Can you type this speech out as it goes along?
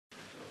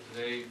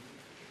Today,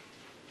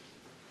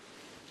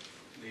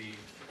 the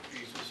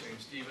feast of St.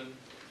 Stephen,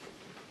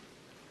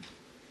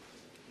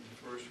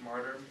 the first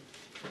martyr,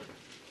 and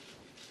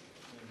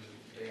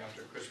the day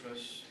after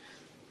Christmas.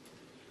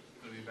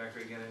 We'll be back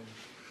again in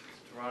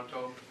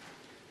Toronto.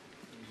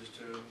 And just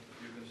a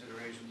few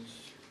considerations.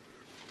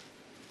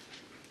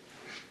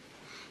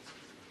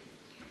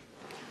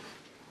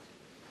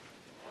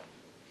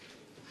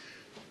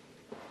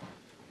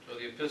 So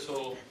the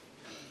epistle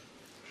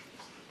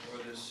for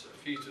this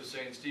feast of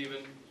St.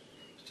 Stephen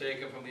is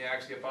taken from the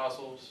Acts of the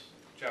Apostles,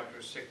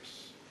 chapter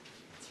 6.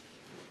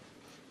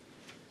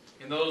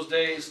 In those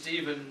days,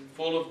 Stephen,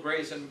 full of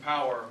grace and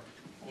power,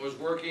 was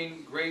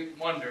working great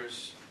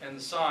wonders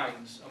and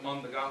signs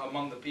among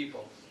the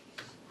people.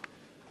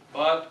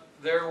 But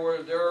there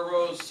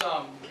arose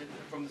some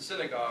from the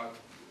synagogue,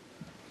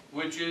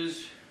 which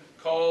is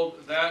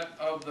called that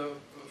of the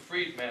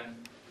freedmen,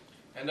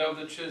 and of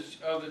the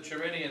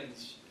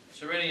Cyrenians,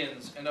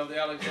 and of the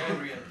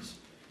Alexandrians,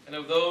 and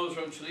of those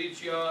from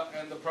Cilicia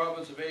and the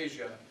province of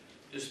Asia,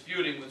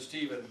 disputing with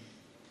Stephen.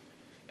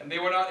 And they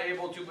were not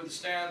able to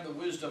withstand the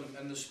wisdom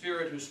and the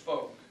Spirit who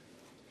spoke.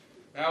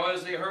 Now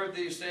as they heard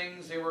these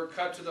things, they were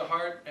cut to the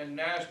heart, and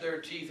gnashed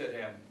their teeth at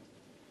him.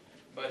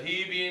 But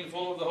he, being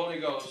full of the Holy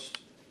Ghost,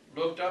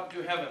 looked up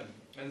to heaven,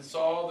 and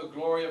saw the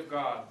glory of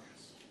God,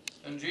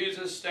 and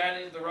Jesus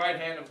standing at the right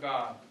hand of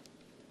God.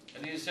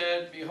 And he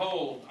said,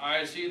 Behold,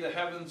 I see the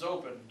heavens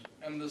opened,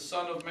 and the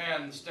Son of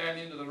Man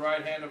standing to the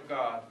right hand of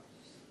God.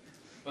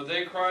 But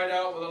they cried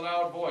out with a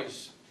loud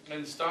voice,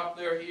 and stopped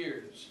their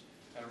ears,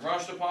 and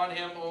rushed upon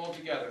him all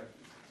together.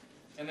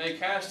 And they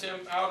cast him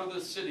out of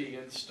the city,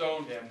 and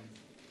stoned him.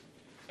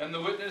 And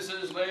the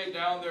witnesses laid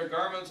down their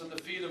garments at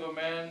the feet of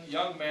a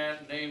young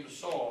man named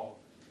Saul.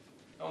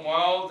 And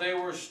while they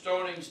were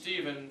stoning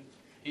Stephen,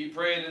 he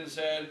prayed and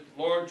said,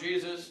 Lord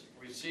Jesus,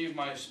 receive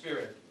my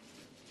spirit.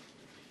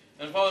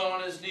 And falling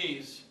on his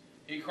knees,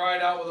 he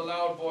cried out with a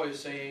loud voice,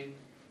 saying,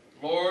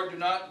 Lord, do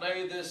not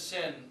lay this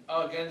sin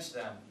against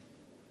them.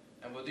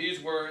 And with these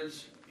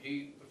words,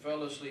 he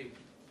fell asleep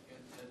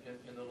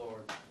in the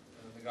Lord.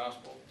 And in the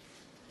Gospel,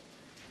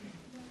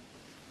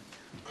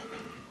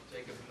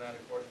 taken from that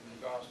according to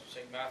the Gospel of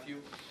St. Matthew,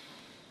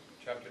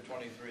 chapter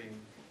 23.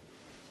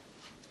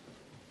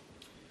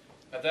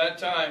 At that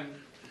time,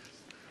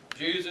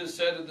 Jesus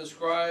said to the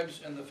scribes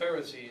and the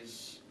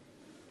Pharisees,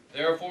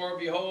 Therefore,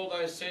 behold,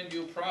 I send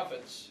you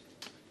prophets,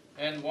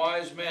 and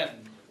wise men,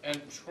 and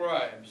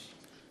scribes,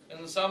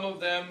 and some of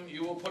them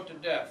you will put to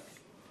death,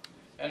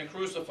 and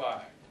crucify,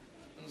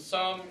 and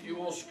some you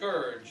will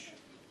scourge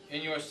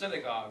in your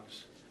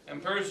synagogues,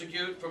 and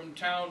persecute from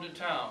town to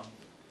town,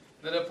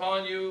 that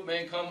upon you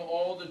may come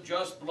all the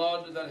just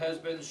blood that has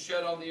been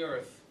shed on the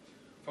earth,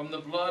 from the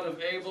blood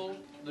of Abel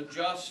the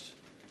just,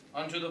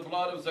 unto the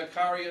blood of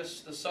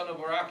Zacharias the son of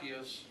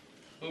Barachias,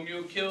 whom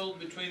you killed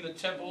between the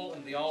temple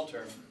and the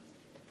altar.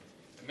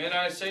 Amen,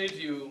 I say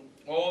to you,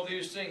 all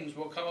these things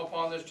will come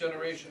upon this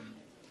generation.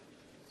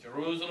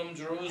 Jerusalem,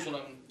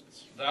 Jerusalem,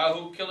 thou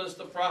who killest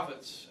the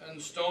prophets,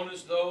 and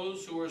stonest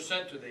those who were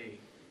sent to thee.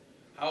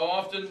 How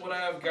often would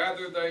I have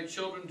gathered thy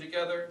children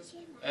together,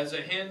 as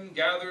a hen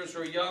gathers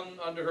her young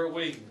under her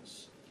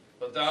wings,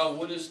 but thou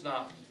wouldest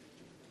not.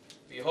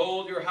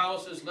 Behold, your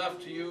house is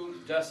left to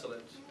you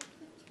desolate.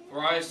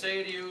 For I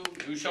say to you,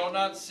 you shall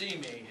not see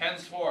me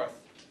henceforth,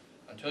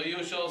 until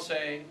you shall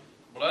say,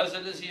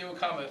 Blessed is he who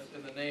cometh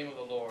in the name of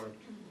the Lord.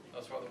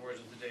 Thus are the words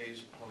of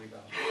today's Holy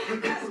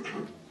Gospel.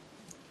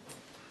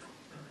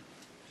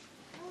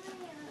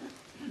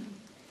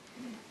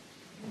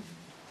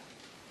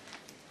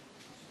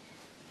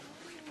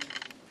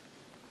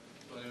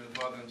 In the name of the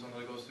Father, and the Son, and the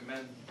Holy Ghost,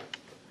 amen.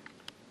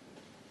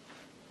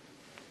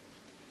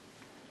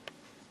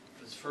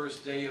 This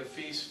first day of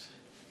feast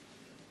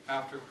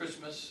after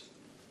Christmas,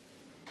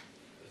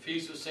 the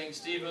feast of St.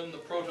 Stephen, the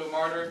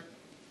proto-martyr,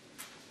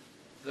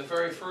 the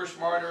very first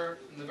martyr,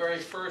 and the very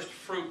first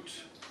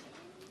fruit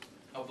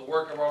of the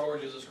work of our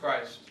Lord Jesus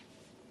Christ.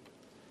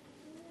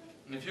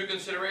 And a few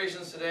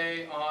considerations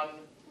today on,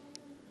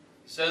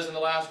 it says in the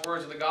last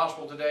words of the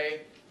Gospel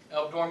today,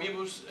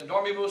 dormibus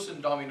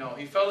in Domino.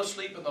 He fell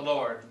asleep in the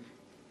Lord.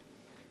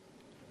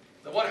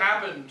 Now what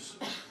happened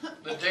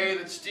the day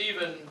that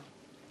Stephen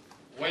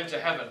went to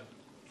heaven?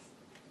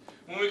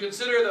 When we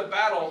consider the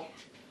battle,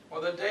 or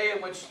the day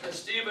in which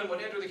Stephen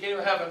would enter the kingdom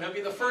of heaven, he'll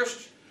be the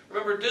first.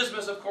 Remember,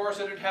 Dismas, of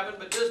course, entered heaven,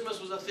 but Dismas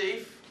was a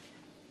thief,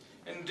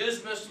 and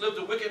Dismas lived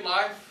a wicked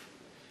life,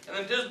 and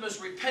then Dismas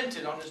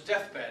repented on his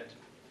deathbed.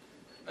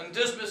 And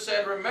Dismas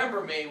said, Remember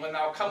me when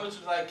thou comest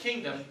into thy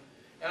kingdom.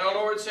 And our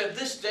Lord said,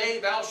 This day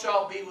thou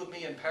shalt be with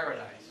me in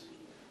paradise.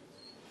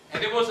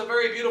 And it was a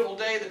very beautiful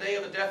day, the day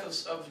of the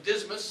death of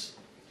Dismas,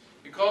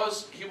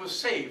 because he was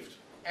saved,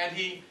 and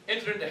he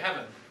entered into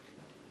heaven.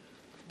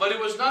 But it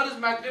was not as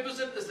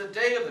magnificent as the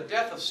day of the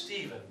death of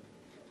Stephen.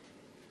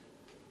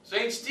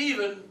 St.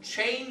 Stephen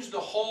changed the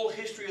whole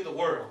history of the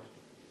world.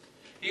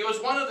 He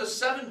was one of the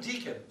 7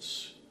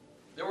 deacons.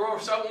 There were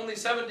only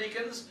 7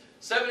 deacons,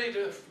 70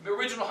 to the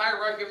original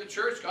hierarchy of the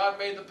church. God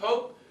made the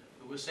Pope,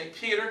 who was St.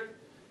 Peter,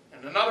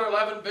 and another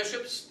 11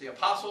 bishops, the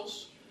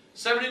apostles,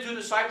 72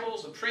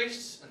 disciples, the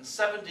priests, and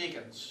 7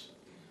 deacons.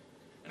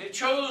 And he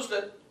chose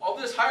that of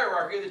this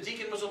hierarchy, the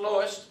deacon was the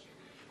lowest,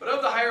 but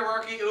of the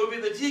hierarchy it would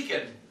be the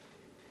deacon,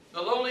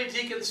 the lowly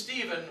deacon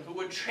Stephen, who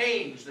would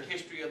change the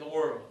history of the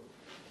world.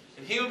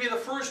 And he would be the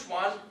first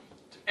one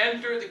to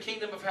enter the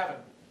kingdom of heaven.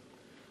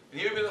 And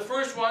he would be the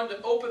first one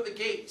to open the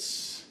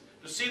gates,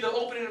 to see the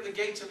opening of the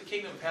gates of the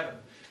kingdom of heaven.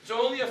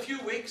 So only a few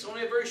weeks,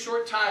 only a very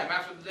short time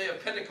after the day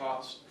of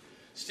Pentecost,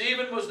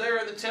 Stephen was there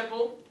in the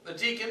temple, the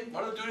deacon.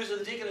 One of the duties of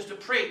the deacon is to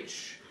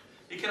preach.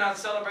 He cannot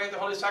celebrate the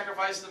holy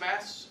sacrifice of the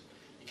Mass.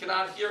 He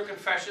cannot hear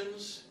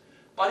confessions,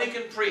 but he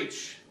can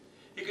preach.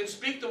 He can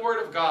speak the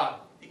word of God.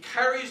 He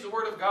carries the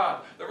word of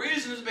God. The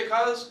reason is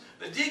because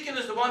the deacon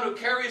is the one who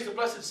carries the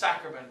blessed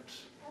sacrament.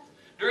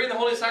 During the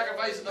holy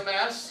sacrifice of the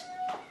Mass,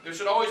 there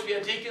should always be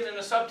a deacon and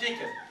a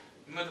subdeacon.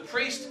 And with the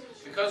priest,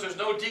 because there's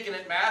no deacon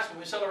at Mass, when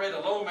we celebrate a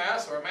low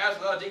Mass or a Mass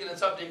without a deacon and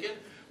subdeacon,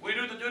 we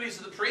do the duties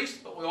of the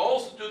priest, but we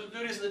also do the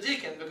duties of the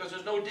deacon because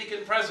there's no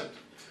deacon present.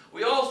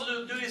 We also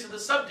do the duties of the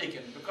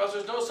subdeacon because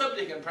there's no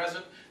subdeacon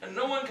present, and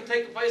no one can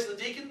take the place of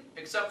the deacon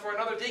except for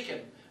another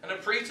deacon. And a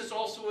priest is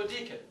also a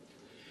deacon.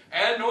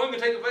 And no one can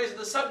take the place of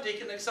the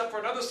subdeacon except for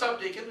another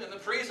subdeacon, and the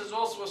priest is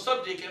also a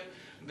subdeacon.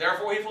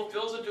 Therefore, he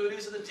fulfills the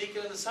duties of the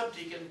deacon and the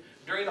subdeacon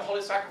during the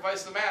holy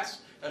sacrifice of the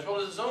Mass, as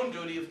well as his own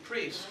duty of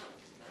priest.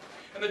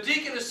 And the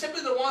deacon is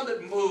simply the one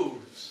that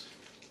moves.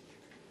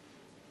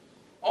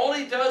 All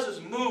he does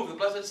is move the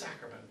Blessed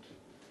Sacrament.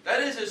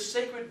 That is his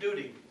sacred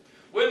duty.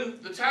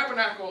 When the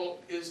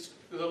tabernacle is,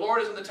 the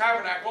Lord is in the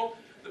tabernacle,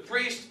 the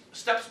priest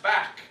steps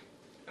back,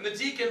 and the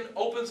deacon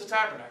opens the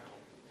tabernacle.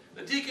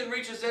 The deacon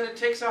reaches in and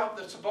takes out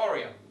the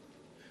ciborium.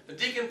 The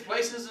deacon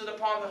places it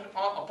upon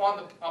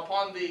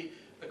the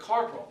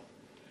corporal.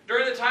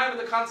 During the time of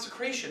the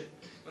consecration,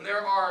 when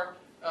there are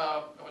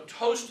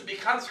toasts to be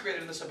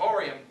consecrated in the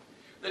ciborium,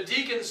 the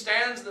deacon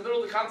stands in the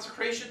middle of the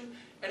consecration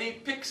and he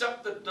picks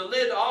up the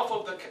lid off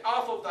of the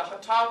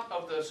top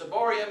of the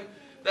ciborium,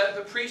 that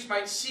the priest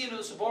might see into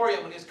the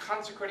ciborium when he's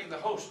consecrating the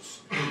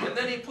hosts. And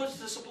then he puts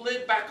the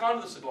lid back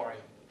onto the ciborium.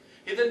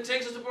 He then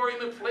takes the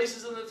ciborium and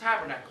places it in the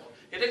tabernacle.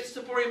 He takes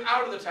the ciborium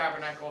out of the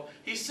tabernacle.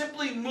 He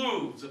simply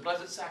moves the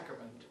Blessed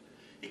Sacrament.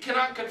 He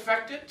cannot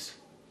confect it.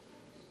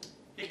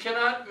 He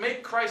cannot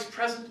make Christ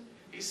present.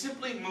 He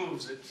simply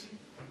moves it.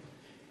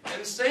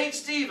 And St.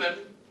 Stephen,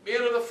 being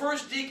one of the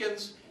first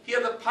deacons, he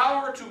had the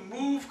power to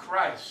move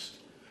Christ,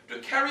 to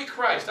carry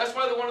Christ. That's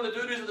why one of the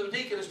duties of the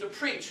deacon is to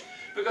preach.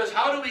 Because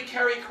how do we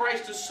carry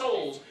Christ to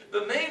souls?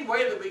 The main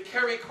way that we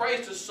carry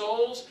Christ to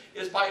souls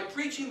is by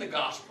preaching the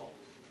gospel.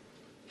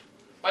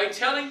 By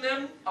telling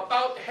them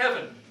about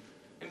heaven,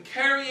 and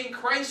carrying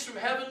Christ from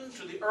heaven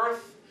to the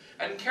earth,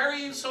 and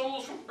carrying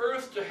souls from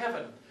earth to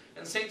heaven.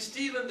 And St.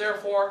 Stephen,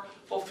 therefore,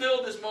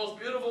 fulfilled this most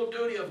beautiful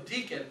duty of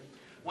deacon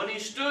when he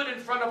stood in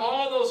front of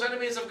all those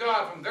enemies of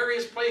God from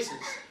various places,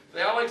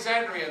 the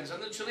Alexandrians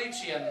and the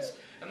Cilicians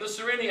and the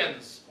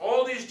Cyrenians,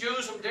 all these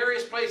Jews from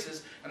various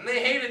places, and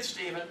they hated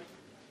Stephen,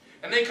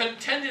 and they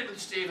contended with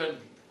Stephen,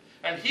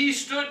 and he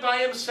stood by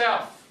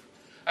himself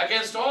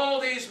against all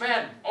these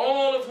men,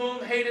 all of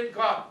whom hated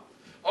God,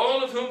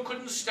 all of whom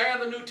couldn't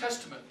stand the New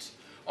Testament.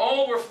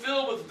 All were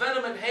filled with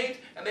venom and hate,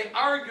 and they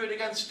argued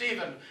against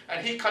Stephen,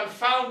 and he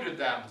confounded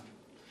them,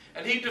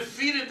 and he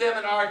defeated them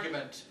in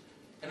argument.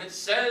 And it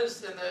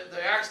says in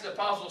the Acts of the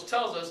Apostles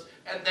tells us,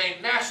 and they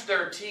gnashed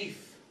their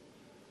teeth,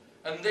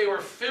 and they were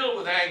filled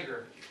with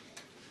anger.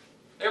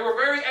 They were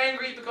very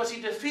angry because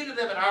he defeated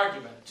them in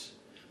argument.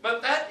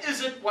 But that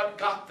isn't what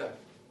got them.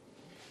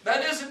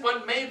 That isn't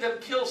what made them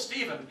kill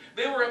Stephen.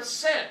 They were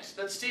upset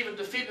that Stephen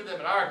defeated them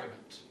in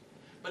argument.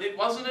 But it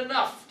wasn't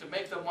enough to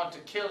make them want to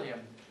kill him.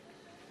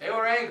 They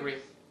were angry.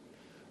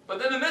 But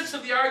then in the midst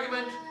of the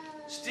argument,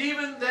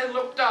 Stephen then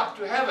looked up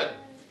to heaven.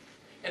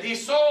 And he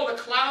saw the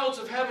clouds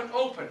of heaven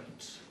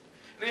opened.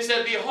 And he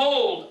said,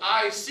 "Behold,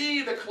 I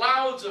see the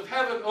clouds of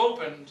heaven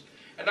opened,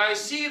 and I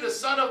see the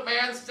Son of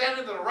Man standing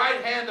at the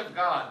right hand of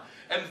God."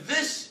 And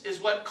this is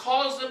what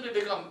caused them to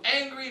become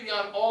angry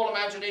beyond all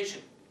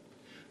imagination.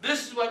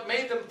 This is what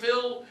made them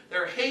feel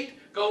their hate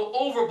go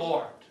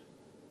overboard.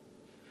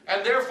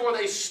 And therefore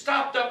they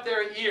stopped up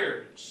their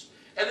ears.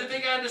 And they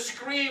began to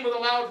scream with a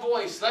loud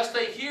voice, lest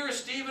they hear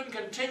Stephen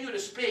continue to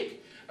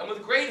speak. And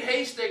with great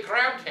haste they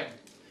grabbed him.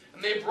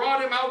 And they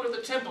brought him out of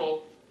the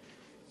temple,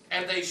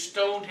 and they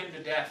stoned him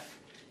to death.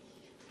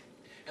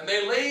 And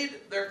they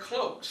laid their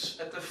cloaks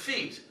at the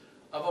feet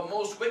of a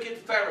most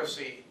wicked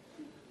Pharisee,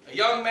 a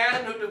young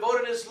man who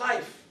devoted his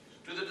life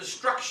to the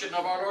destruction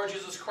of our Lord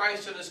Jesus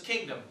Christ and his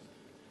kingdom.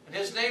 And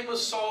his name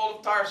was Saul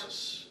of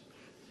Tarsus.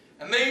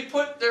 And they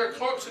put their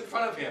cloaks in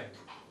front of him.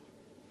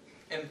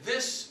 And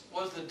this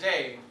was the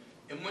day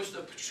in which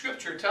the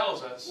Scripture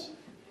tells us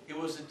it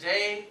was the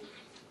day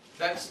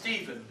that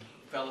Stephen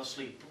fell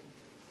asleep.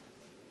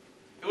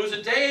 It was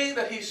a day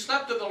that he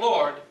slept in the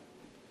Lord.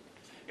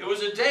 It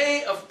was a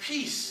day of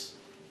peace.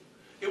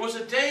 It was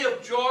a day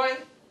of joy.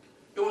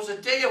 It was a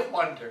day of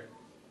wonder.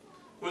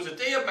 It was a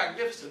day of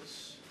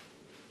magnificence.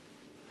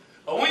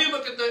 And when you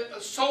look at the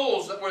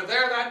souls that were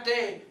there that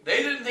day, they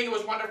didn't think it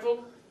was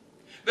wonderful.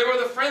 There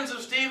were the friends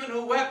of Stephen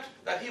who wept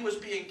that he was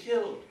being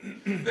killed.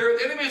 There were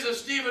the enemies of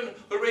Stephen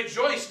who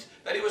rejoiced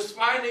that he was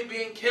finally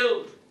being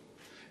killed.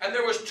 And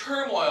there was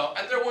turmoil,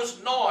 and there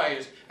was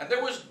noise, and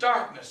there was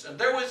darkness, and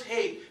there was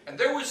hate, and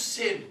there was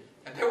sin,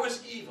 and there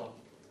was evil.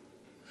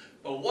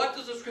 But what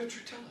does the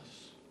Scripture tell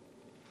us?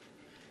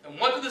 And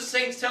what do the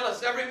saints tell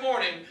us every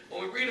morning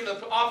when we read in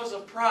the office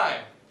of prime?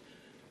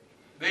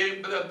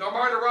 The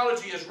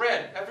martyrology is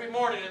read every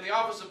morning in the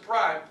office of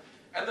prime,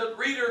 and the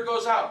reader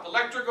goes out, the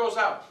lector goes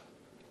out,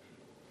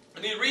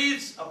 and he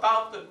reads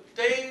about the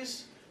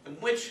days in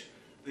which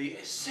the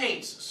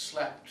saints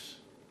slept.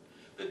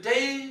 The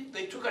day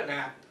they took a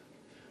nap,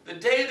 the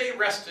day they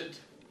rested,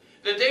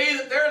 the day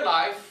that their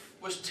life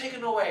was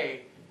taken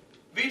away.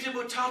 Vita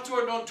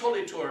mutatur non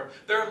tollitur.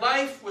 Their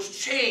life was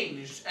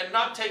changed and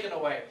not taken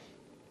away.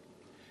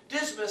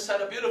 Dismas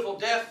had a beautiful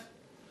death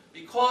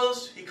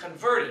because he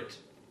converted.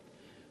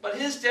 But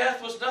his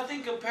death was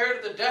nothing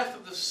compared to the death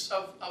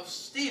of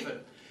Stephen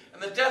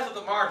and the death of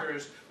the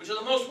martyrs, which are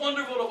the most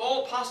wonderful of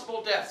all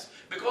possible deaths,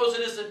 because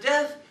it is the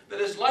death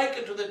that is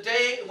likened to the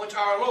day in which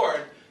our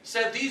Lord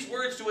said these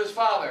words to his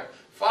Father,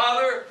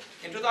 Father,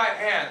 into thy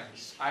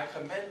hands I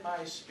commend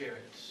my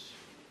spirit.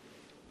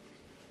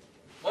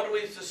 What do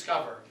we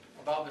discover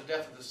about the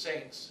death of the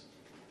saints?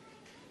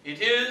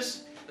 It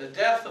is the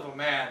death of a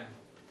man.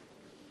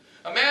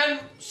 A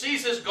man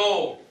sees his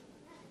goal.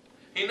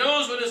 He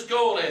knows what his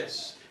goal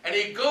is, and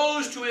he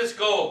goes to his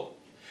goal.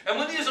 And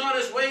when he is on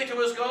his way to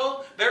his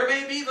goal, there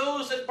may be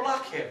those that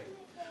block him,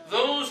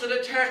 those that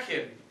attack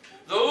him,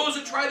 those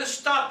that try to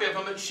stop him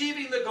from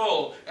achieving the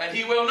goal, and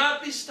he will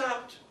not be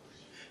stopped.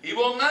 He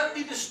will not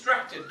be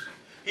distracted.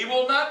 He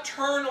will not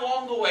turn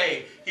along the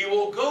way. He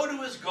will go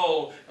to his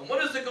goal. And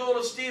what is the goal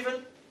of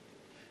Stephen?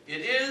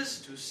 It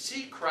is to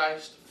see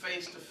Christ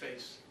face to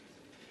face.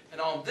 And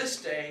on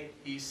this day,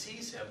 he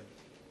sees him.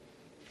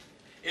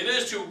 It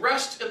is to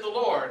rest in the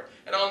Lord.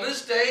 And on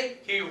this day,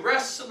 he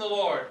rests in the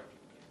Lord.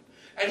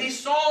 And he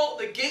saw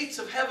the gates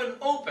of heaven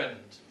opened.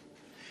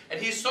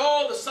 And he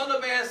saw the Son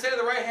of Man stand at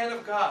the right hand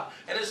of God.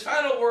 And his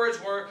final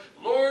words were,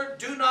 Lord,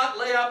 do not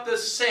lay up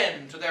this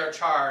sin to their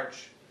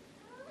charge.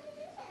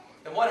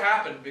 And what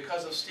happened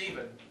because of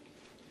Stephen?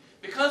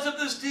 Because of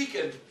this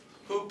deacon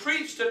who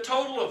preached a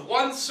total of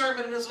one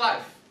sermon in his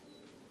life.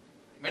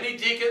 Many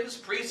deacons,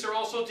 priests are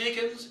also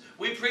deacons,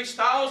 we preach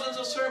thousands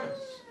of sermons.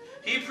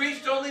 He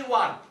preached only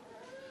one.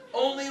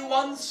 Only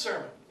one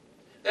sermon.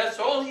 That's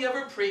all he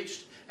ever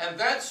preached. And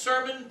that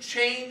sermon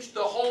changed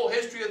the whole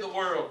history of the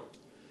world.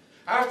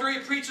 After he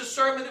preached a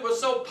sermon, it was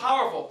so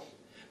powerful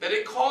that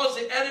it caused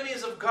the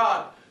enemies of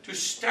God to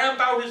stamp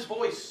out his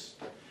voice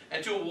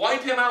and to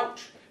wipe him out.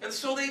 And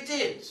so they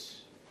did.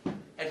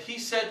 And he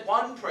said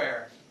one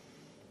prayer,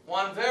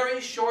 one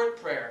very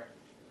short prayer.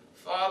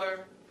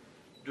 Father,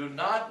 do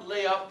not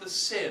lay up the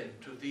sin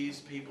to these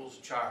people's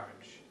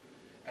charge.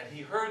 And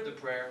he heard the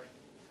prayer.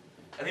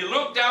 And he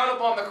looked down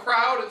upon the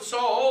crowd and saw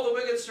all the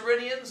wicked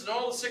Cyrenians and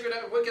all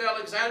the wicked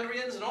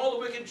Alexandrians and all the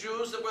wicked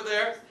Jews that were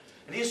there.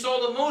 And he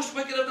saw the most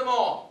wicked of them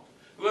all,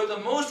 who had the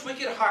most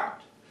wicked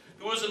heart,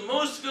 who was the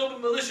most filled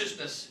with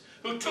maliciousness,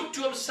 who took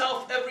to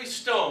himself every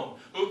stone,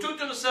 who took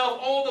to himself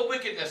all the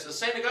wickedness. As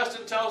St.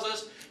 Augustine tells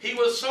us, he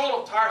was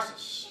Saul of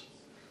Tarsus.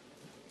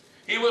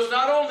 He was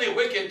not only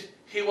wicked,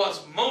 he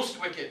was most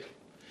wicked.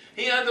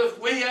 He had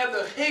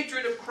the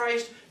hatred of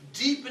Christ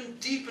deep and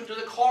deep into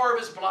the core of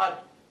his blood.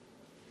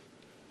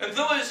 And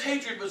though his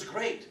hatred was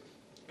great,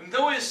 and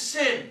though his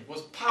sin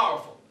was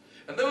powerful,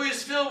 and though he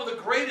was filled with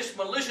the greatest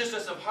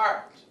maliciousness of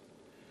heart,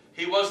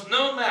 he was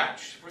no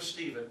match for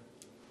Stephen.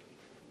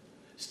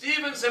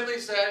 Stephen simply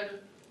said,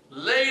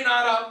 lay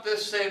not up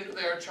this sin to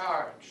their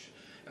charge.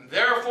 And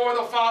therefore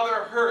the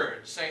Father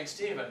heard St.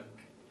 Stephen.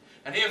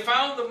 And he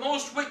found the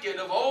most wicked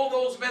of all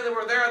those men that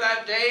were there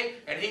that day,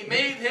 and he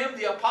made him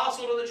the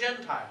apostle to the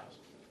Gentiles.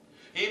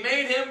 He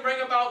made him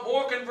bring about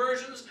more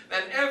conversions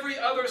than every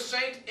other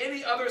saint,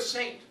 any other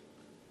saint.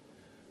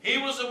 He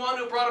was the one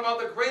who brought about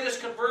the greatest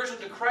conversion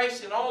to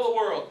Christ in all the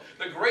world.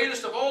 The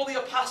greatest of all the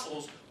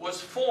apostles was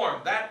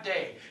formed that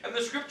day. And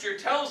the Scripture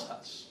tells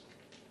us,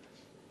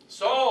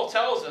 Saul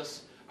tells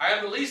us, I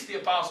am the least of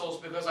the apostles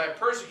because I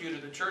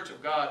persecuted the church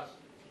of God.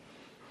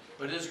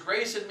 But his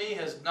grace in me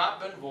has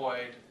not been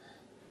void.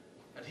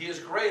 And he is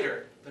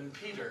greater than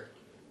Peter,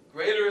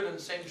 greater than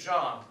St.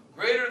 John,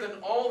 greater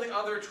than all the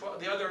other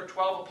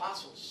 12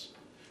 apostles.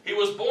 He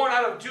was born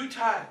out of due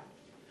time.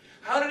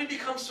 How did he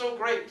become so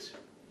great?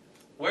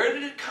 Where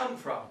did it come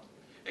from?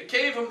 It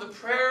came from the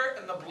prayer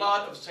and the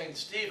blood of St.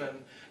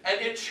 Stephen,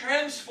 and it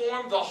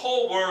transformed the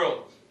whole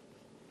world.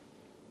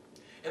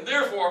 And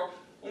therefore,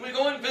 when we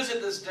go and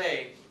visit this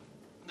day,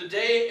 the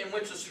day in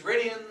which the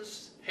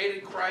Cyrenians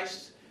hated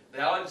Christ, the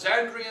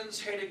Alexandrians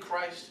hated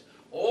Christ,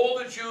 all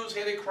the Jews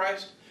hated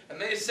Christ,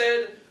 and they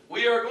said,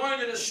 we are going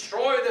to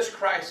destroy this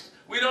Christ.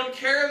 We don't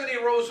care that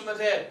he rose from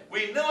the dead.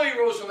 We know he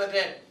rose from the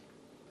dead.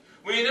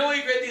 We know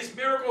he did these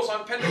miracles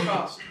on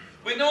Pentecost.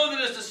 We know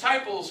that his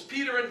disciples,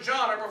 Peter and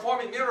John, are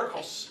performing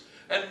miracles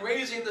and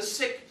raising the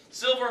sick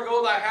Silver and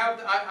gold I have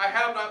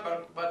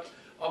not, but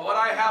of what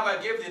I have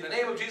I give thee. In the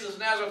name of Jesus of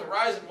Nazareth,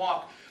 arise and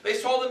walk. They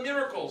saw the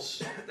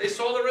miracles. They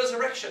saw the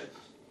resurrection.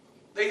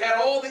 They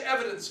had all the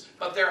evidence,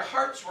 but their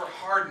hearts were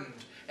hardened,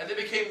 and they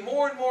became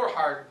more and more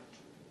hardened.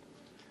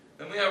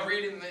 And we have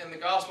reading in the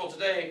gospel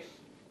today,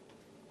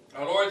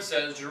 our Lord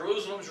says,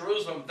 Jerusalem,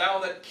 Jerusalem, thou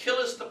that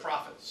killest the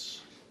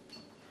prophets.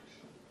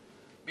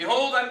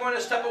 Behold, I'm going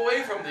to step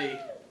away from thee.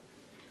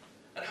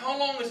 And how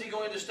long is he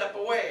going to step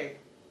away?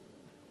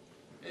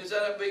 Is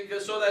that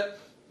so that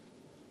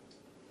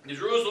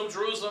Jerusalem,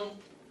 Jerusalem,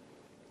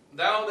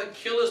 thou that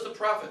killest the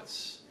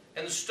prophets,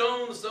 and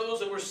stones those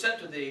that were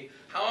sent to thee,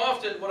 how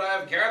often would I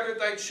have gathered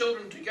thy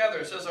children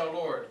together, says our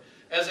Lord,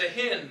 as a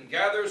hen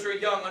gathers her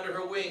young under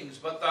her wings,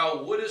 but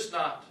thou wouldest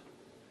not.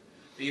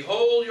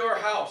 Behold, your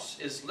house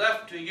is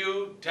left to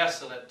you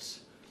desolate.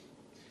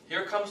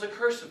 Here comes the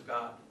curse of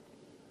God.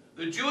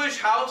 The Jewish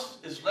house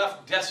is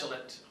left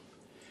desolate.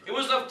 It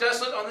was left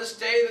desolate on this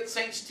day that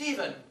St.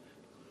 Stephen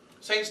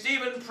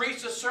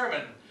preached a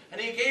sermon, and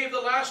he gave the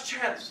last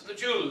chance to the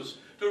Jews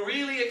to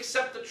really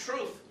accept the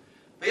truth.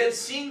 They had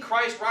seen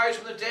Christ rise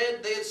from the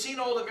dead. They had seen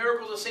all the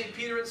miracles of St.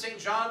 Peter and St.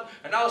 John.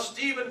 And now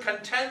Stephen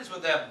contends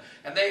with them.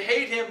 And they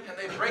hate him and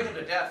they bring him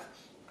to death.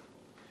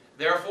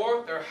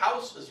 Therefore, their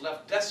house is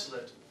left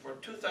desolate for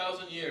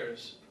 2,000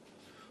 years.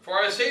 For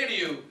I say to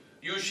you,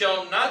 you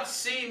shall not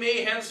see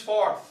me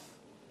henceforth.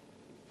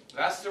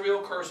 That's the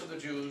real curse of the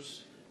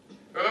Jews.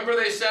 Remember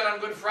they said on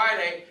Good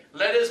Friday,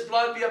 let his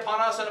blood be upon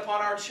us and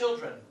upon our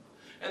children.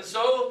 And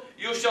so,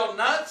 you shall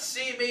not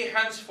see me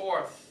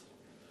henceforth.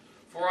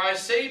 For I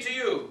say to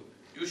you,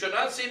 you shall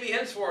not see me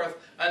henceforth,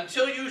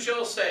 until you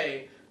shall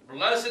say,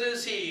 blessed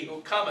is he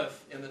who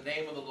cometh in the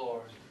name of the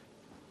Lord.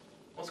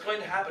 What's going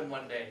to happen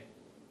one day?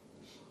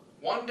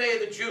 One day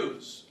the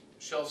Jews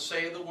shall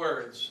say the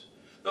words.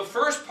 The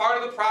first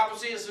part of the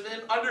prophecy is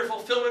under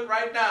fulfillment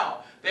right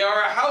now. They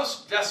are a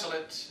house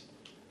desolate.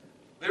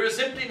 There is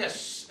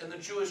emptiness in the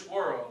Jewish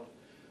world.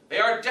 They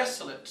are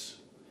desolate.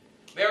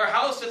 They are a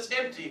house that's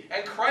empty,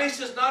 and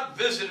Christ has not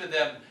visited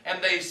them,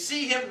 and they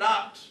see him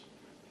not.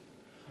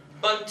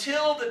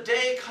 Until the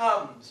day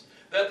comes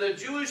that the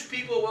Jewish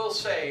people will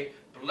say,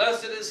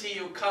 blessed is he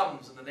who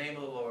comes in the name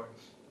of the Lord.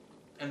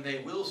 And they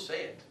will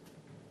say it.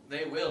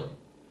 They will.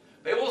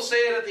 They will say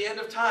it at the end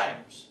of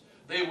times.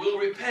 They will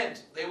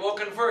repent. They will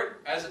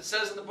convert, as it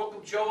says in the book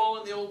of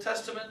Joel in the Old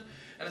Testament,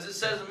 and as it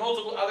says in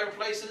multiple other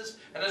places,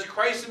 and as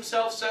Christ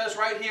himself says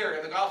right here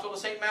in the Gospel of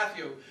St.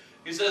 Matthew.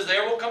 He says,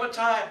 there will come a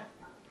time.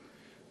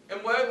 And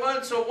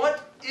so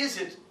what is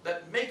it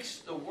that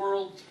makes the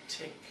world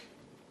tick?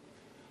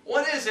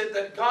 What is it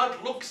that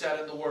God looks at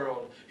in the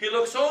world? He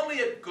looks only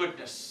at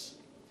goodness.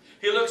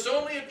 He looks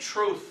only at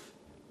truth.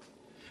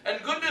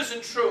 And goodness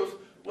and truth,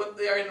 when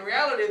they are in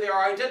reality, they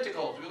are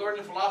identical. We learned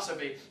in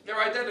philosophy, they're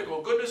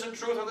identical. Goodness and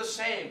truth are the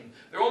same.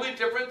 They're only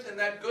different in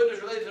that good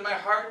is related to my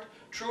heart,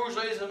 true is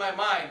related to my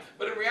mind.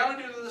 But in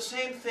reality, they're the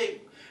same thing.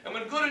 And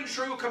when good and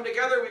true come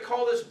together, we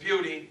call this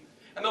beauty.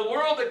 And the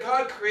world that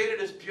God created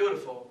is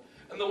beautiful.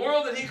 And the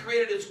world that he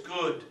created is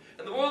good.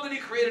 And the world that he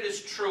created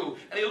is true.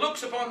 And he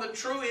looks upon the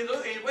true.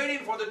 He's waiting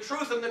for the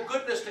truth and the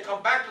goodness to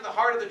come back to the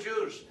heart of the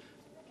Jews.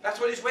 That's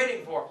what he's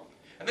waiting for.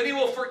 And then he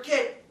will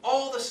forget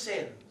all the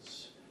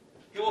sins.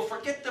 He will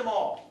forget them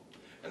all.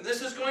 And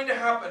this is going to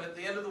happen at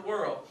the end of the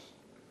world.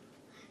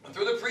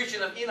 Through the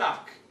preaching of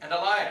Enoch and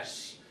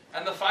Elias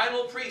and the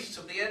final priests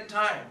of the end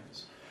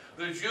times,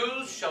 the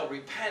Jews shall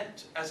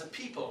repent as a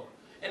people.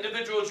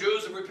 Individual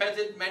Jews have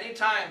repented many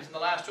times in the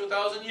last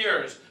 2,000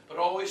 years, but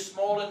always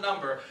small in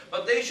number.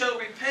 But they shall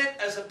repent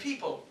as a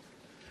people.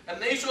 And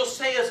they shall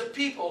say as a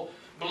people,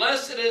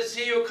 blessed is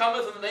he who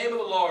cometh in the name of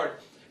the Lord.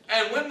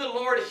 And when the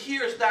Lord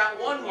hears that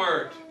one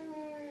word,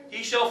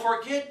 he shall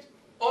forget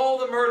all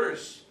the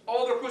murders,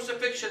 all the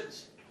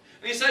crucifixions.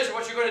 And he says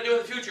what you're going to do in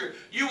the future,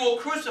 you will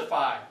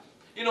crucify.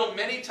 You know,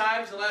 many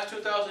times in the last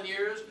 2,000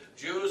 years,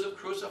 Jews have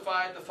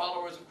crucified the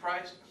followers of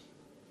Christ.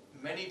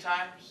 Many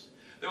times.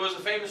 There was a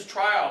famous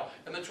trial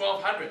in the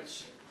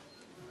 1200s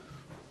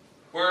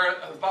where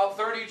about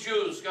 30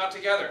 Jews got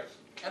together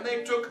and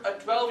they took a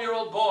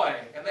 12-year-old boy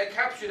and they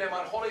captured him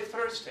on Holy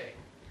Thursday.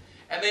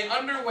 And they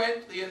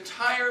underwent the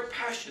entire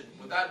passion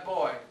with that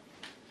boy.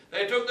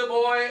 They took the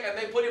boy and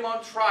they put him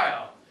on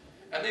trial.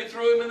 And they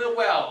threw him in the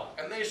well.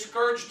 And they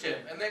scourged him.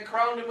 And they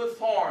crowned him with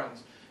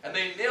thorns. And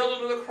they nailed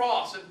him to the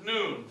cross at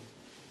noon.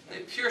 And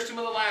they pierced him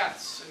with a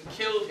lance and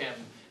killed him.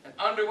 And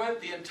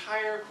underwent the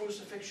entire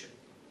crucifixion.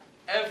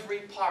 Every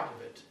part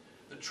of it.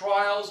 The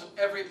trials of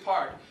every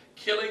part.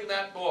 Killing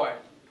that boy,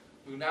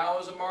 who now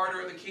is a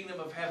martyr in the kingdom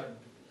of heaven.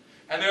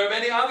 And there are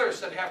many others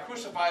that have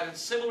crucified in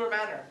similar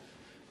manner.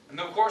 And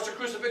of course the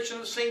crucifixion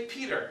of St.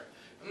 Peter.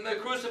 And the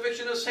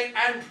crucifixion of St.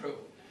 Andrew.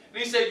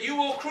 And he said, you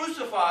will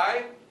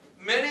crucify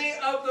many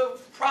of the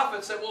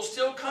prophets that will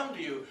still come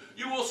to you.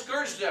 You will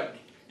scourge them.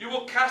 You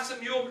will cast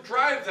them, you will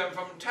drive them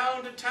from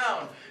town to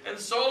town. And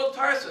Saul of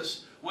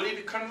Tarsus, when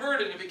he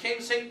converted and became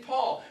St.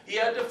 Paul, he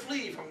had to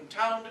flee from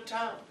town to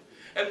town.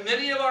 And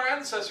many of our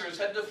ancestors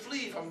had to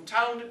flee from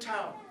town to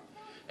town.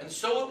 And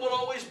so it will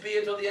always be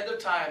until the end of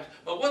times.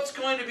 But what's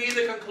going to be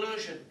the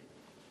conclusion?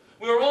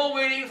 We're all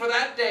waiting for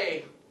that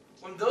day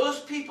when those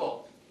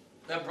people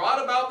that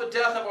brought about the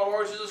death of our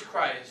Lord Jesus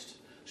Christ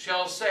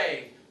shall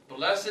say,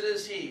 "Blessed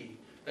is he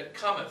that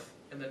cometh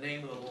in the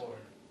name of the Lord."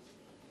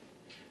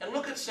 And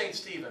look at St.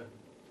 Stephen.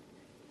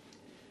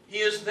 He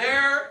is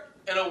there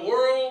in a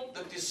world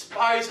that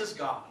despises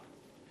God.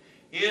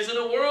 He is in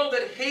a world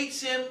that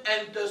hates him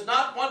and does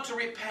not want to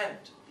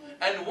repent.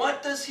 And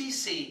what does he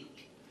see?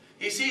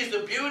 He sees the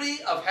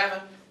beauty of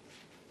heaven.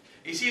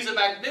 He sees the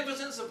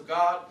magnificence of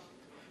God.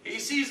 He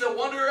sees the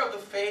wonder of the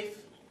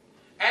faith.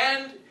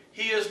 And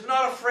he is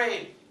not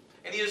afraid.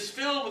 And he is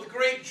filled with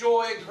great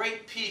joy and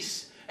great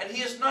peace. And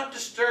he is not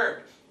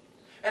disturbed.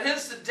 And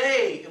hence the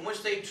day in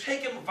which they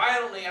take him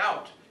violently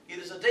out, it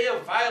is a day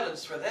of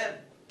violence for them.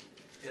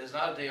 It is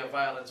not a day of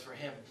violence for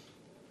him.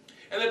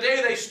 And the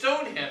day they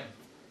stone him,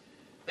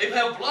 they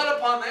have blood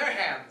upon their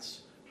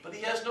hands, but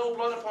he has no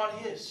blood upon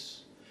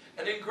his.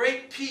 And in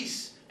great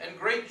peace and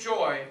great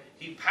joy,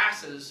 he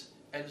passes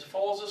and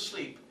falls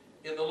asleep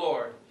in the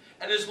Lord.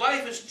 And his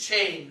life is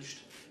changed,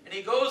 and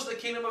he goes to the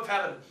kingdom of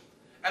heaven.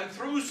 And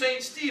through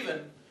St.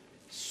 Stephen,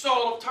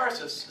 Saul of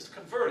Tarsus is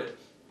converted.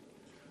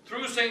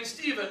 Through St.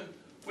 Stephen,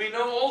 we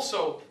know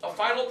also a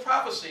final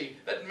prophecy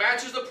that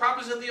matches the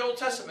prophecies of the Old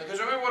Testament.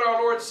 Because remember what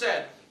our Lord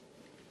said,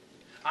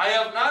 "I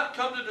have not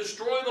come to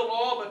destroy the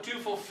law, but to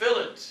fulfill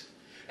it."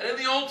 And in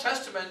the Old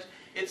Testament,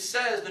 it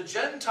says the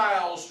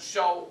Gentiles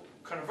shall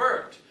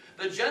convert.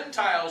 The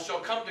Gentiles shall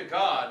come to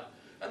God,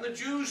 and the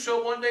Jews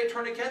shall one day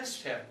turn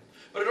against him.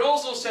 But it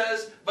also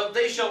says, "But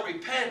they shall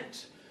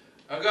repent."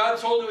 God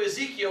told to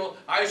Ezekiel,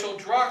 "I shall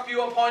drop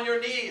you upon your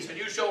knees, and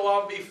you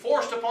shall be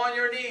forced upon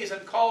your knees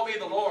and call me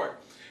the Lord."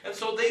 And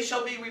so they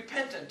shall be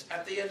repentant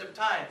at the end of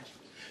time.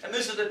 And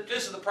this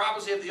is the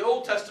prophecy of the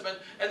Old Testament,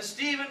 and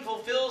Stephen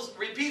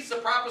repeats the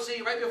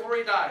prophecy right before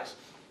he dies.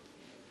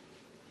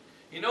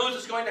 He knows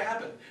it's going to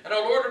happen. And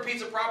our Lord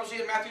repeats a prophecy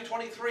in Matthew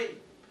 23.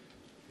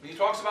 He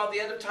talks about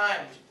the end of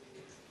times.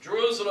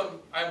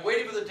 "Jerusalem, I'm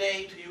waiting for the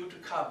day to you to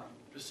come,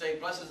 to say,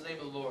 blessed is the name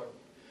of the Lord."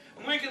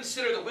 And when we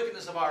consider the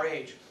wickedness of our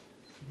age,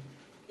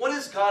 what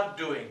is God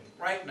doing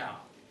right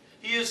now?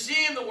 He is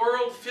seeing the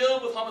world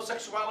filled with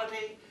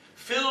homosexuality,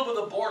 filled with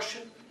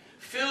abortion,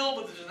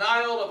 filled with the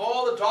denial of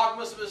all the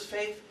dogmas of his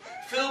faith,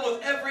 filled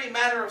with every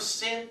manner of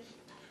sin.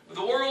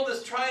 The world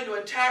is trying to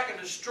attack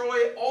and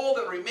destroy all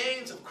that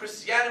remains of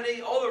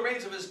Christianity, all that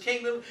remains of his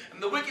kingdom,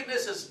 and the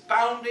wickedness is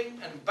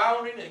bounding and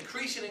bounding, and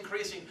increasing and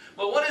increasing.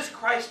 But what is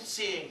Christ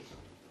seeing?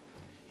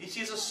 He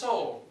sees a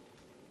soul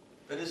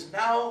that is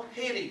now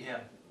hating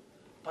him.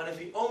 But if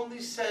he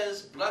only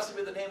says, "Blessed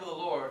be the name of the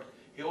Lord,"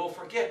 he will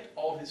forget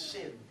all his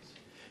sins.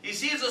 He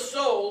sees the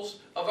souls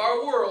of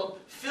our world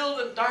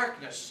filled in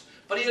darkness,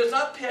 but he does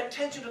not pay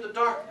attention to the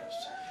darkness.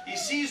 He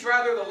sees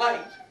rather the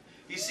light.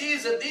 He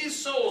sees that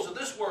these souls of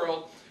this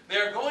world, they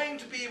are going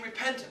to be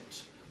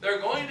repentant. They're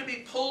going to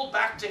be pulled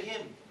back to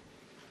him.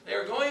 They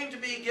are going to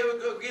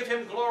give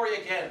him glory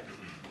again.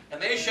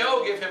 And they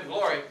shall give him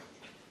glory.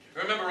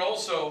 Remember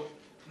also,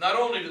 not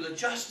only do the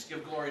just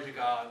give glory to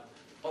God,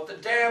 but the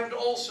damned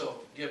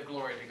also give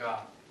glory to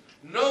God.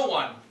 No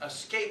one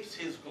escapes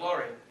his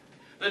glory.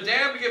 The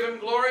damned give him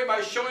glory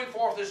by showing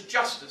forth his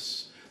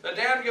justice. The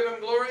damned give him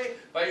glory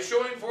by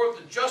showing forth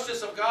the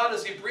justice of God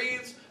as he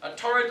breathes a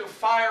torrent of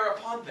fire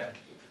upon them.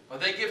 But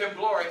they give him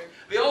glory.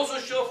 They also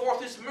show forth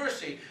his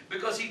mercy,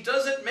 because he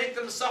doesn't make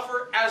them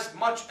suffer as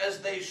much as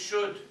they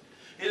should.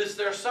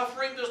 Their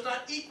suffering does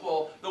not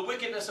equal the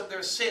wickedness of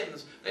their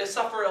sins. They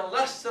suffer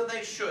less than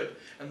they should,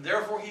 and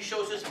therefore he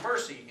shows his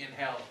mercy in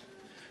hell.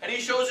 And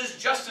he shows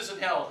his justice in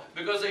hell,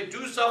 because they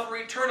do suffer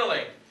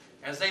eternally,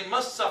 as they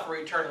must suffer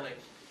eternally.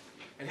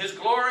 And his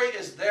glory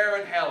is there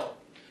in hell.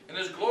 And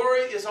his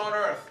glory is on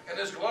earth. And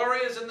his glory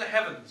is in the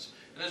heavens.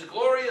 And his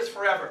glory is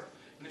forever.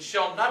 And it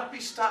shall not be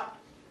stopped.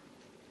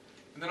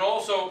 And then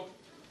also,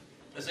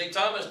 as St.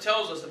 Thomas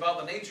tells us about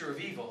the nature of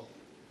evil,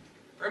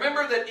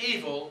 remember that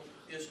evil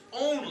is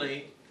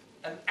only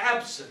an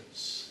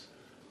absence.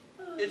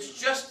 It's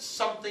just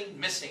something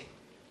missing.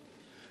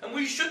 And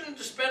we shouldn't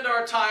spend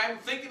our time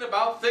thinking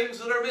about things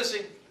that are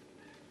missing.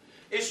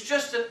 It's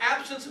just an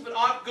absence of an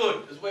ought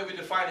good, is the way we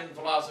define it in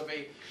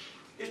philosophy.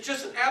 It's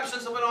just an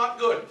absence of an ought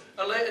good.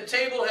 A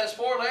table has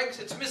 4 legs,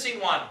 it's missing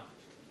 1.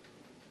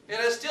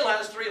 It still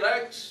has 3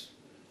 legs.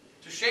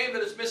 It's a shame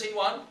that it's missing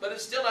 1, but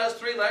it still has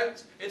 3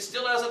 legs. It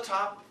still has a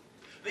top.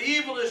 The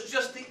evil is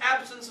just the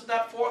absence of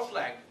that 4th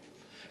leg.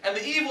 And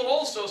the evil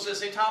also, says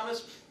St.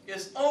 Thomas,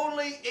 is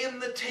only in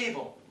the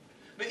table.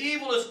 The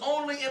evil is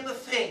only in the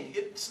thing.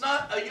 It's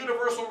not a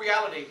universal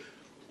reality,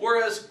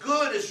 whereas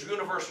good is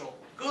universal.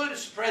 Good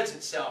spreads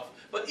itself.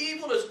 But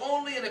evil is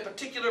only in a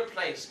particular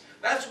place.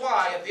 That's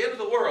why, at the end of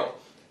the world,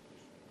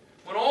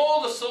 when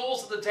all the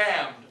souls of the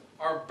damned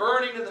are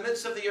burning in the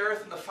midst of the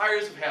earth in the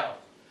fires of hell,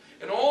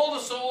 and all the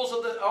souls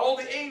of all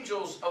the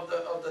angels of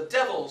the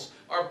devils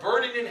are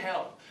burning in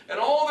hell, and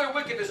all their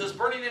wickedness is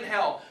burning in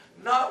hell,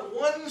 not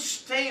one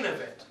stain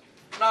of it,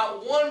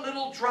 not one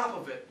little drop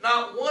of it,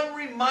 not one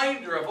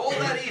reminder of all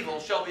that evil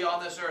shall be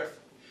on this earth.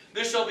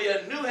 There shall be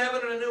a new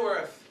heaven and a new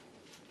earth.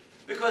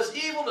 Because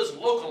evil is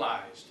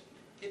localized.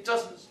 It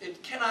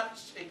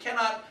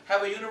cannot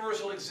have a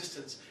universal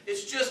existence.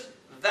 It's just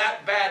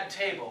that bad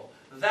table,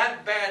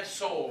 that bad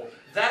soul,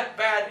 that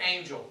bad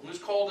angel, who's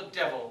called the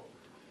devil.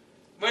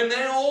 When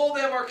all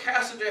of them are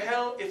cast into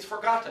hell, it's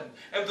forgotten.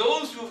 And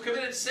those who have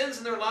committed sins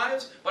in their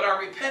lives, but are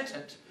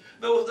repentant,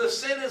 though the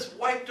sin is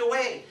wiped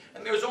away,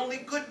 and there's only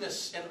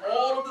goodness in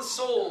all of the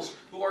souls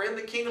who are in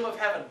the kingdom of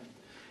heaven.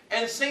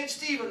 And St.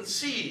 Stephen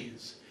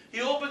sees,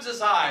 he opens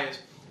his eyes,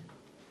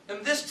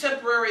 and this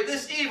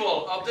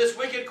evil of this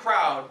wicked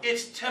crowd,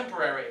 it's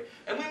temporary.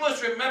 And we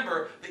must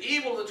remember the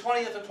evil of the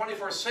 20th and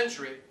 21st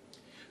century,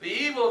 the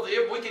evil of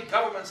the wicked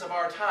governments of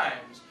our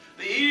times,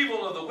 the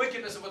evil of the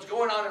wickedness of what's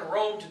going on in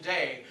Rome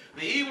today,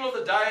 the evil of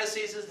the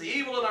dioceses, the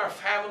evil in our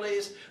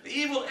families, the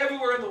evil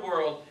everywhere in the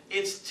world,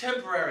 it's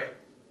temporary.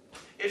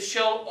 It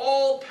shall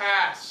all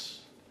pass.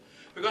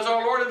 Because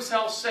our Lord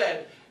himself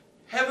said,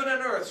 heaven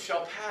and earth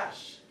shall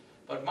pass,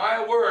 but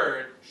my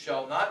word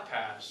shall not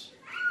pass.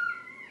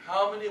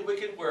 How many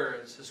wicked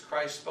words has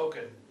Christ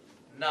spoken?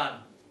 None.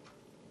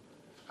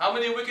 How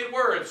many wicked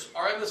words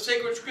are in the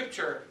sacred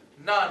scripture?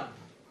 None.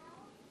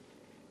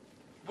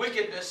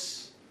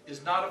 Wickedness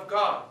is not of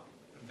God,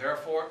 and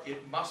therefore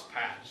it must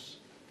pass.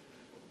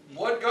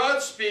 What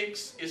God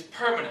speaks is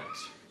permanent.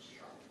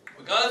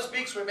 What God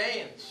speaks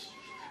remains.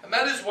 And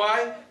that is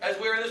why, as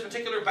we're in this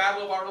particular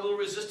battle of our little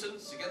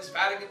resistance against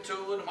Vatican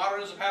II and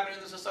modernism happening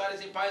in the society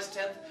of St. Pius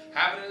X,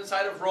 happening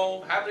inside of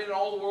Rome, happening in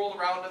all the world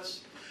around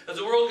us, as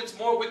the world gets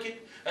more wicked,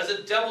 as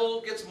the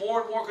devil gets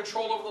more and more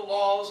control over the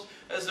laws,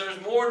 as there's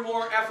more and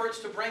more efforts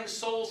to bring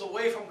souls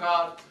away from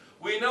God,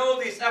 we know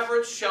these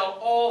efforts shall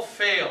all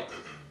fail.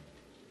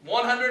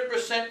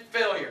 100%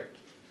 failure.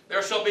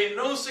 There shall be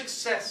no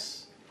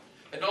success.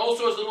 And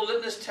also as a little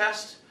litmus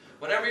test,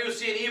 whenever you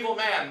see an evil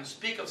man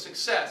speak of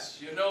success,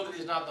 you know that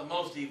he's not the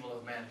most evil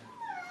of men.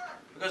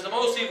 Because the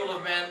most evil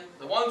of men,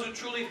 the ones who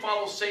truly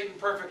follow Satan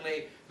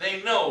perfectly,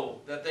 they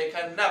know that they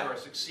can never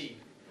succeed.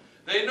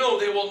 They know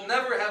they will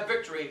never have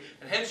victory,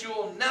 and hence you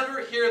will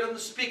never hear them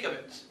speak of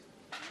it.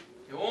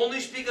 They will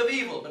only speak of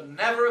evil, but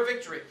never of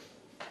victory.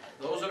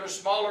 Those that are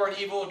smaller and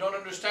evil and don't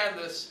understand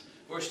this,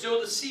 who are still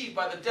deceived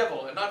by the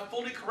devil and not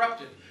fully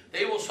corrupted,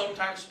 they will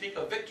sometimes speak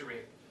of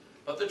victory.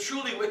 But the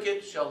truly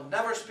wicked shall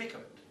never speak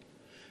of it.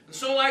 And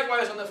so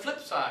likewise on the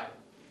flip side,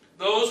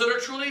 those that are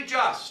truly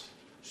just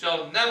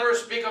shall never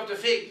speak of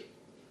defeat,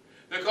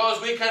 because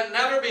we can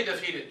never be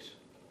defeated.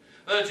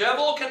 The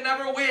devil can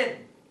never win.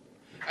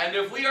 And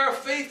if we are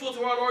faithful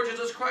to our Lord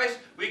Jesus Christ,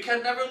 we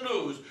can never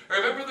lose.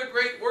 Remember the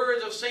great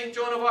words of St.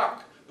 Joan of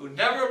Arc, who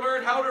never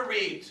learned how to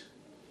read.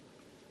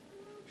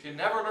 She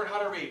never learned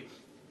how to read.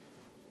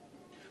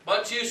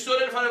 But she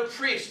stood in front of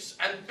priests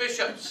and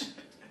bishops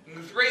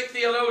and great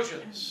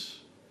theologians.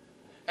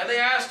 And they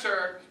asked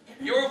her,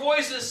 your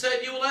voices said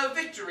you will have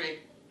victory.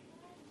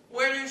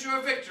 Where is your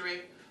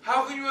victory?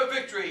 How can you have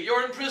victory?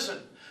 You're in prison.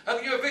 How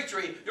can you have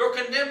victory? You're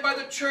condemned by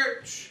the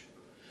church.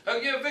 How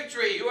can you have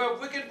victory? You have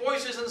wicked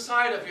voices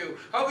inside of you.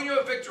 How can you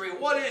have victory?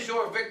 What is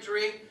your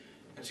victory?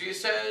 And she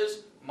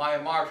says, my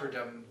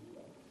martyrdom.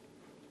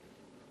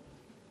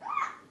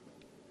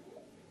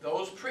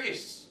 Those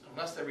priests,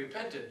 unless they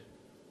repented,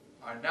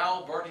 are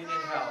now burning in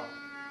hell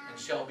and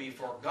shall be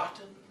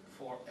forgotten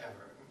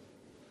forever.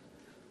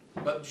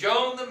 But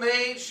Joan the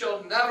maid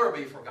shall never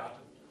be forgotten.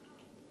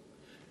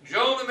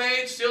 Joan the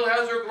maid still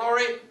has her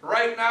glory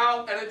right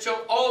now, and it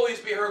shall always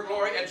be her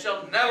glory, and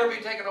shall never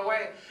be taken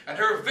away. And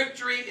her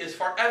victory is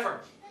forever.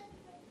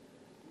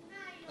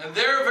 And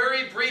their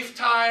very brief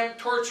time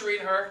torturing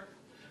her,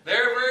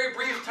 their very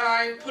brief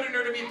time putting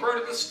her to be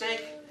burned at the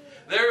stake,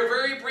 their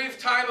very brief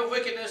time of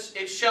wickedness,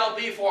 it shall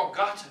be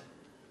forgotten.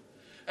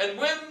 And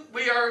when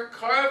we are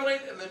traveling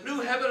in the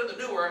new heaven and the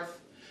new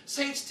earth,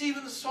 St.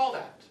 Stephen saw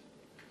that.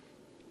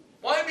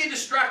 Why be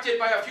distracted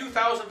by a few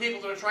thousand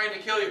people that are trying to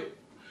kill you?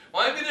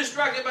 Why be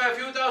distracted by a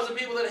few thousand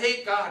people that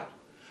hate God?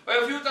 By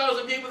a few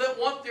thousand people that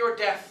want your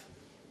death?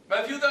 By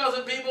a few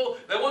thousand people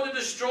that want to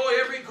destroy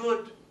every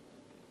good?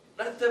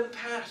 Let them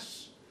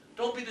pass.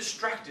 Don't be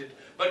distracted,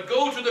 but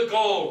go to the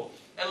goal,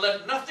 and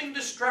let nothing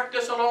distract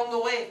us along the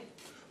way.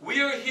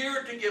 We are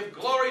here to give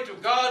glory to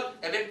God,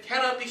 and it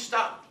cannot be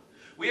stopped.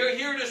 We are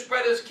here to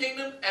spread His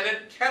kingdom, and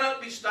it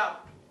cannot be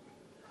stopped.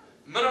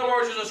 When our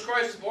Lord Jesus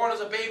Christ was born as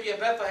a baby in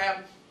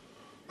Bethlehem,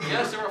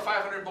 yes, there were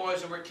 500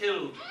 boys who were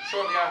killed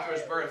shortly after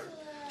His birth.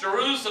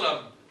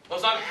 Jerusalem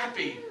was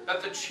unhappy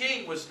that the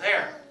king was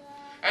there.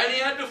 And he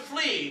had to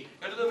flee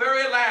into the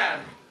very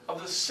land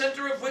of the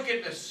center of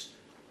wickedness.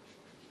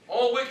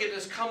 All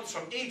wickedness comes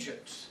from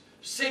Egypt.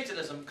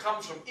 Satanism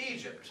comes from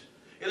Egypt.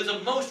 It is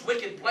a most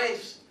wicked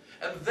place.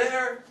 And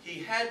there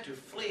he had to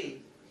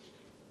flee.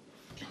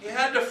 He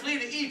had to flee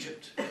to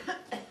Egypt.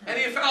 And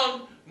he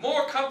found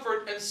more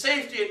comfort and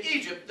safety in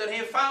Egypt than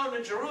he found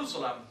in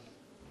Jerusalem.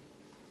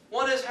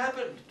 What has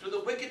happened to the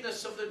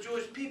wickedness of the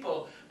Jewish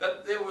people,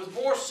 that there was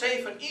more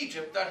safe in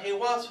Egypt than he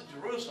was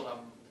in Jerusalem?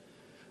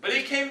 But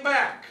he came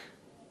back.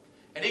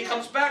 And he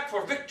comes back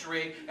for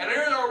victory. And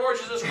here our Lord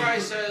Jesus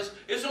Christ says,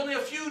 it's only a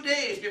few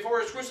days before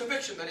his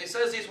crucifixion that he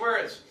says these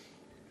words.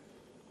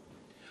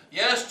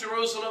 Yes,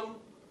 Jerusalem,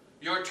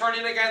 you're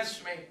turning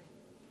against me.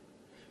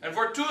 And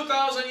for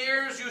 2,000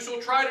 years you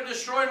shall try to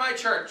destroy my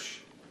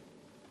church.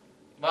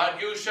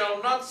 But you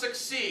shall not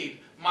succeed.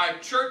 My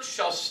church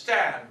shall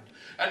stand.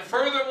 And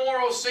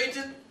furthermore, O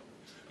Satan,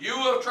 you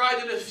have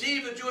tried to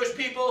deceive the Jewish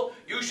people.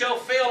 You shall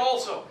fail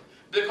also.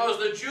 Because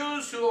the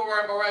Jews who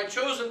are my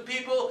chosen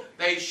people,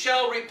 they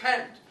shall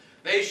repent.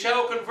 They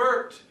shall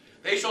convert.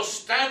 They shall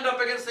stand up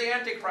against the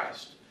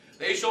Antichrist.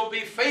 They shall be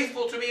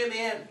faithful to me in the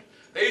end.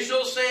 They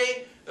shall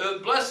say,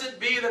 blessed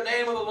be the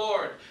name of the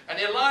Lord. And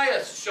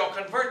Elias shall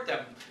convert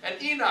them.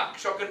 And Enoch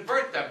shall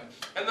convert them.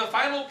 And the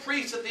final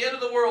priest at the end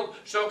of the world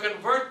shall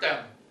convert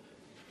them.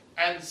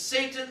 And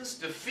Satan's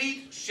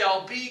defeat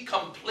shall be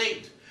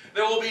complete.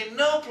 There will be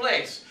no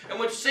place in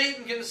which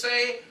Satan can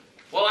say,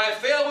 well, I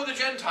failed with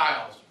the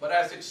Gentiles, but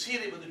I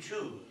succeeded with the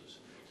Jews.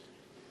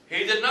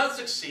 He did not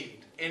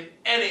succeed in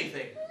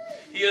anything.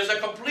 He is a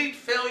complete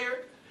failure.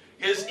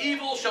 His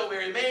evil shall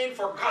remain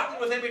forgotten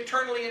with him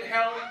eternally in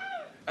hell.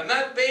 And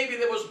that baby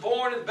that was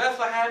born in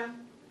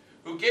Bethlehem,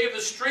 who gave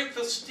the strength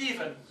of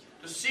Stephen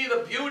to see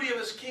the beauty of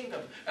his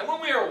kingdom. And when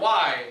we are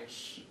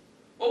wise,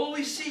 what will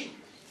we see?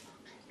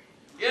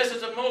 Yes,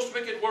 it's a most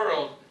wicked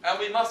world, and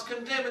we must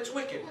condemn its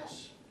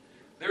wickedness.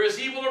 There is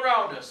evil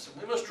around us,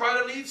 and we must try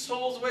to lead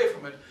souls away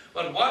from it.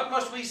 But what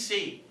must we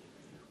see?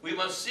 We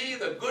must see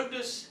the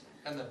goodness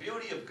and the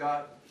beauty of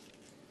God,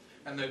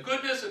 and the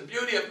goodness and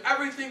beauty of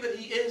everything that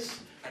He is,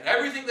 and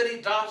everything that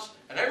He does,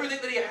 and everything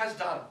that He has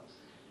done.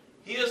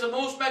 He is the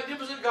most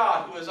magnificent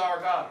God who is our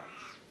God.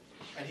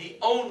 And He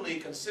only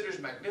considers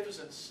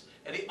magnificence,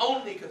 and He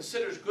only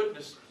considers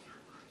goodness.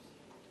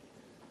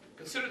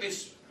 Consider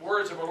these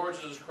words of our Lord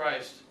Jesus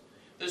Christ.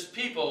 This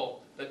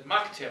people that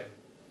mocked Him,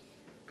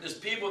 this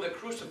people that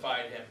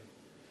crucified Him,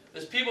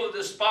 this people that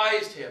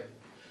despised Him,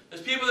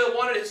 this people that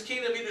wanted His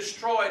kingdom to be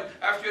destroyed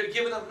after He had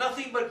given them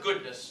nothing but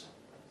goodness.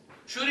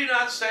 Should He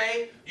not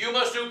say, you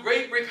must do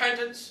great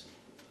repentance,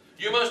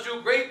 you must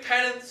do great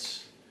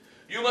penance,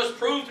 you must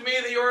prove to me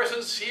that you are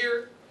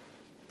sincere,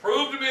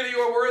 prove to me that you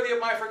are worthy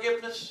of my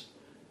forgiveness?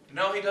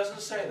 No, He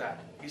doesn't say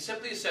that. He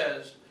simply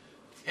says,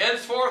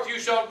 henceforth you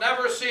shall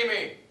never see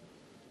me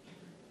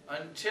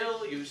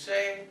until you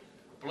say,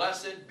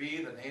 blessed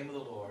be the name of the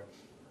Lord.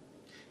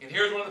 And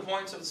here's one of the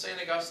points of St.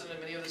 Augustine and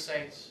many of the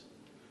saints.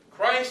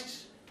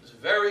 Christ is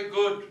very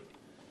good,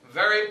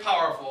 very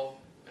powerful,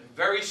 and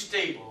very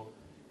stable,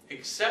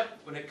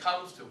 except when it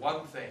comes to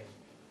one thing.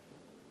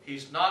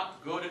 He's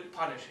not good at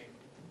punishing.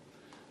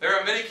 There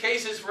are many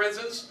cases, for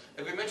instance,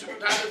 that we mentioned from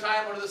time to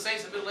time, one of the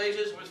saints of the Middle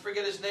Ages, we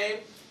forget his name,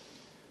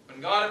 when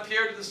God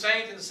appeared to the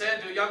saint and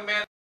said to a young man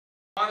in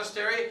the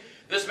monastery,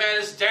 this man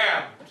is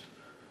damned.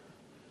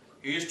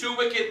 He is too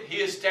wicked,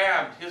 he is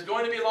damned. He is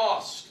going to be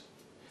lost.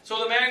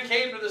 So the man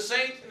came to the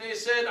saint and he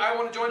said, I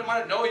want to join the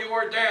monastery. No, you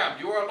are damned.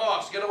 You are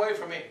lost. Get away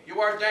from me. You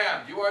are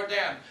damned. You are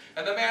damned.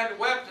 And the man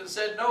wept and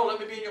said, no, let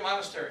me be in your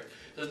monastery.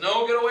 He says,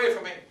 no, get away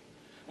from me.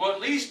 Well,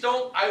 at least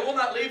don't, I will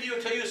not leave you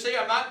until you say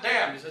I'm not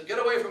damned. He says, get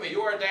away from me.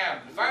 You are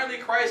damned. And finally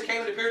Christ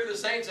came and appeared to the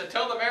saint and said,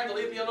 tell the man to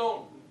leave me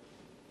alone.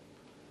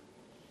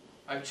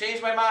 I've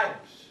changed my mind.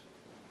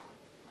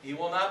 He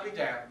will not be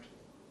damned.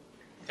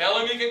 Tell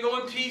him he can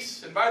go in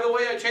peace. And by the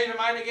way, I changed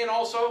my mind again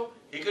also.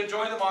 He can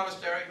join the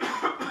monastery.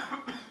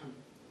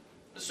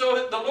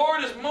 So the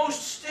Lord is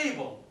most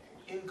stable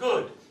in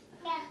good,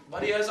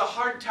 but He has a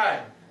hard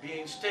time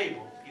being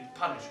stable in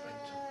punishment.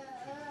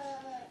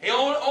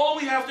 All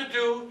we have to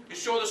do is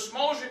show the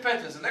smallest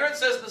repentance. And there it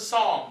says in the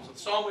Psalms, the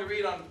psalm we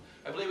read on,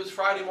 I believe it's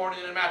Friday morning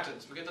in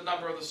Matins. We get the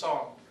number of the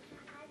psalm.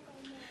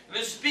 And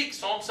it speaks,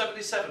 Psalm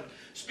 77,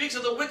 speaks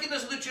of the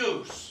wickedness of the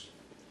Jews.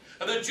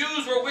 And the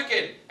Jews were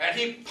wicked, and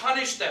He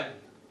punished them.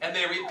 And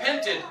they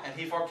repented, and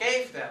He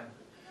forgave them.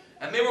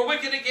 And they were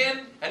wicked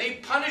again, and He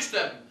punished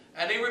them.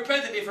 And they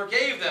repented, He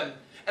forgave them.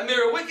 And they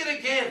were wicked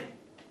again.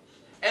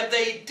 And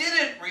they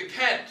didn't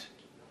repent,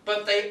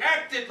 but they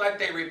acted like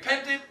they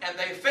repented, and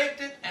they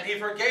faked it, and He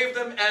forgave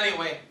them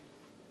anyway.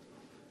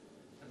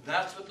 And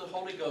that's what the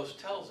Holy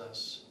Ghost tells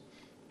us.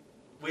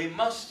 We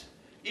must,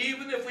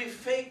 even if we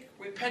fake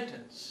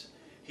repentance,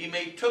 He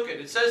took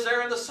it. It says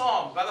there in the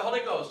Psalm, by the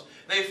Holy Ghost,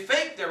 they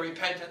faked their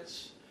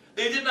repentance.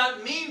 They did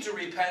not mean to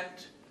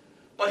repent,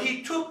 but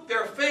He took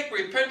their fake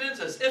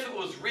repentance as if it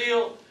was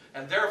real,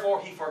 and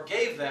therefore He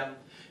forgave them.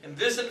 And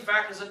this, in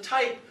fact, is a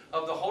type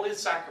of the Holy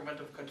Sacrament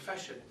of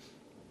confession.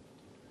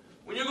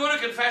 When you go to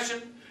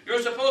confession,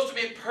 you're supposed to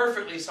be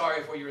perfectly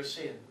sorry for your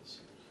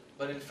sins.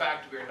 But in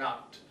fact, we're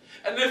not.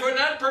 And if we're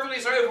not perfectly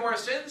sorry for our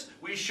sins,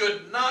 we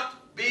should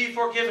not be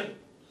forgiven.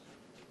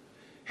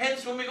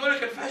 Hence, when we go to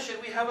confession,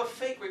 we have a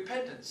fake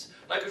repentance,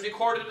 like is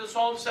recorded in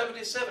Psalm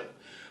 77.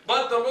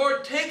 But the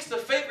Lord takes the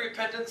fake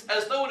repentance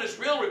as though it is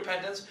real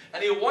repentance,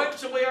 and He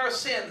wipes away our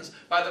sins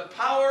by the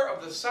power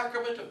of the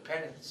sacrament of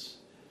penance.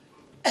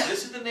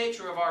 This is the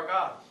nature of our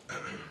God.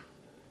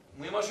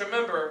 We must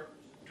remember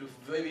to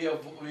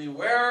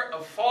beware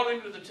of falling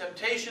into the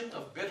temptation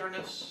of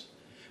bitterness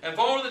and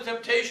fall into the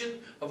temptation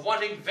of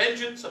wanting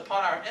vengeance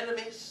upon our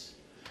enemies.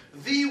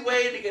 The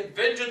way to get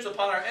vengeance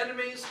upon our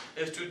enemies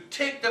is to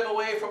take them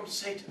away from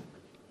Satan,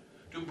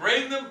 to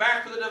bring them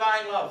back to the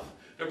divine love,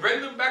 to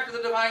bring them back to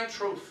the divine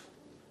truth.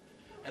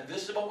 And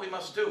this is what we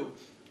must do.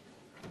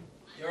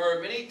 There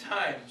are many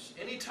times,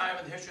 any time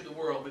in the history of the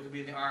world, we could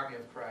be in the army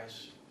of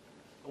Christ.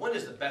 But when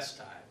is the best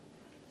time?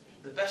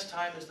 The best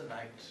time is the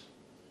night.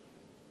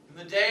 In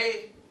the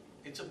day,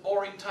 it's a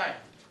boring time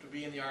to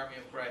be in the army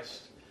of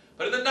Christ.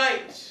 But in the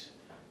night,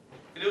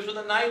 it was in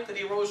the night that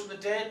he rose from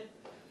the dead.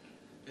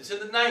 It's in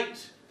the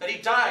night that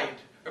he died.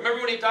 Remember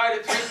when he died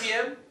at 3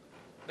 p.m.?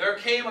 There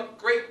came a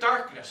great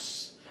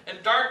darkness.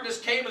 And darkness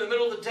came in the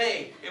middle of the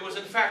day. It was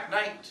in fact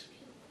night.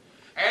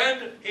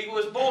 And he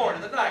was born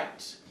in the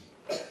night.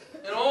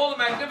 And all the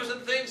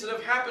magnificent things that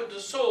have happened to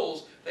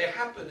souls, they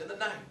happened in the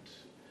night.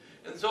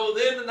 And so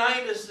then the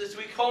night is,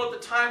 we call it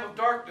the time of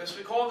darkness.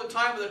 We call it the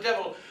time of the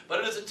devil. But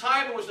it is a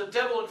time in which the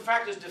devil in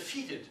fact is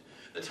defeated.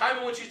 The time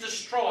in which he's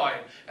destroyed.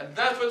 And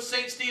that's what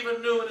St.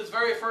 Stephen knew in his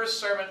very first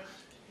sermon.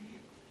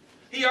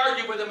 He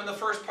argued with them in the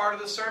first part of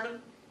the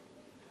sermon.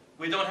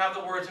 We don't have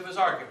the words of his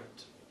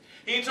argument.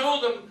 He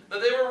told them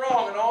that they were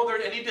wrong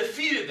and he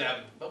defeated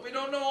them. But we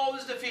don't know all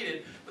this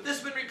defeated. But this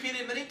has been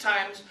repeated many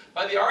times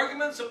by the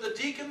arguments of the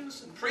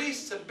deacons and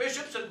priests and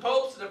bishops and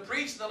popes that have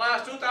preached in the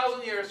last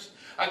 2,000 years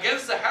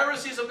against the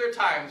heresies of their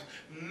times.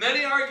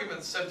 Many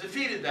arguments have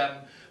defeated them.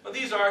 But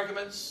these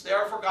arguments, they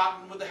are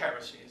forgotten with the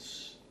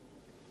heresies.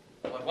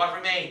 But what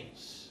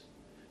remains?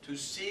 To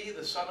see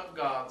the Son of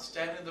God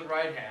standing at the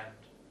right hand,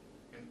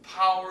 in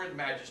power and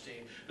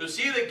majesty, to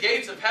see the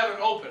gates of heaven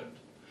opened,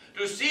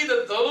 to see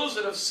that those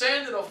that have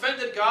sinned and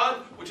offended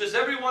God, which is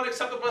everyone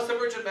except the Blessed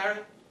Virgin Mary,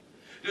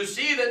 to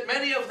see that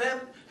many of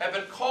them have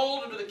been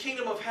called into the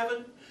kingdom of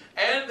heaven,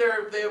 and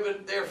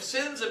their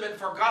sins have been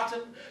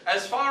forgotten.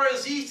 As far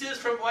as east is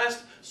from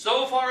west,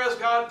 so far as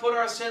God put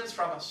our sins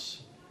from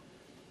us.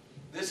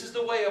 This is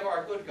the way of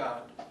our good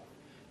God.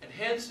 And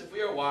hence, if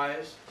we are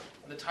wise,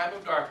 in the time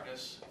of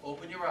darkness,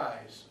 open your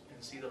eyes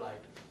and see the light.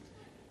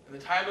 In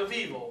the time of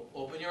evil,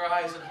 open your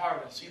eyes and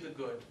heart and see the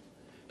good.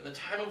 In the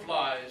time of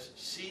lies,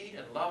 see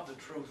and love the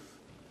truth.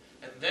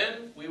 And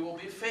then we will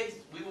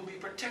be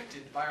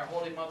protected by our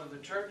Holy Mother, the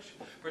Church,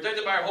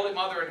 protected by our Holy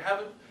Mother in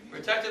heaven,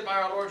 protected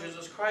by our Lord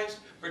Jesus Christ,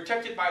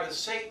 protected by the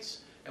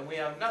saints, and we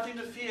have nothing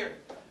to fear.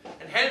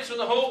 And hence, when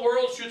the whole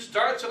world shoots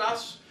darts at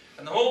us,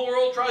 and the whole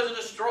world tries to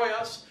destroy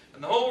us,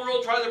 and the whole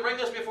world tries to bring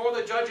us before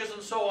the judges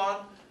and so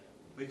on,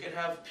 we can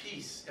have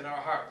peace in our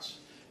hearts.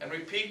 And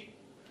repeat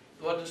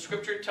what the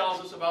Scripture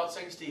tells us about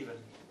St. Stephen.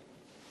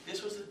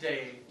 This was the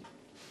day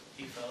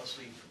he fell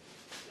asleep.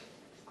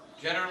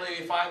 Generally,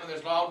 you find when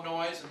there's loud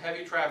noise and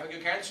heavy traffic,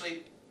 you can't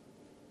sleep.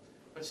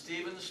 But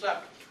Stephen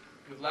slept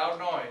with loud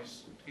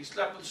noise. He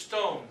slept with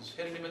stones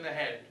hitting him in the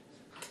head.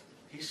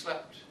 He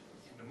slept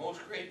in the most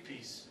great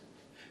peace.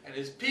 And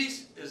his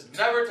peace is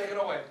never taken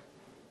away.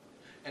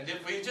 And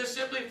if we just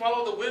simply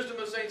follow the wisdom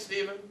of St.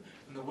 Stephen,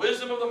 and the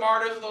wisdom of the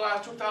martyrs of the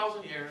last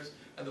 2,000 years,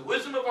 and the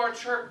wisdom of our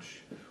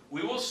church,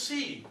 we will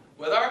see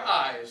with our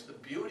eyes the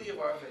beauty of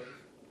our faith,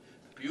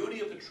 the beauty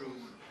of the truth,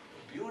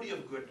 the beauty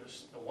of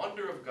goodness, the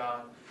wonder of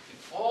God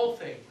in all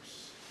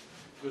things.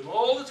 With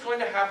all that's going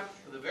to happen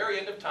to the very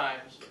end of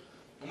times,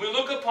 when we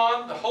look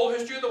upon the whole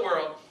history of the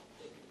world,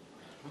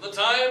 from the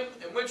time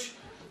in which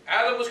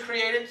Adam was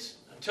created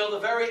until the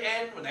very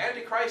end, when the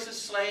Antichrist is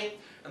slain,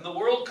 and the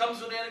world comes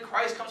to an end and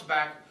Christ comes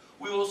back,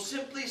 we will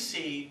simply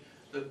see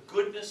the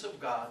goodness of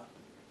God,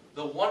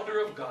 the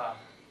wonder of God,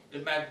 the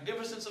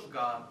magnificence of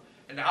God,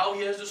 and how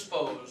He has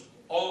disposed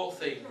all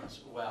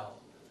things well.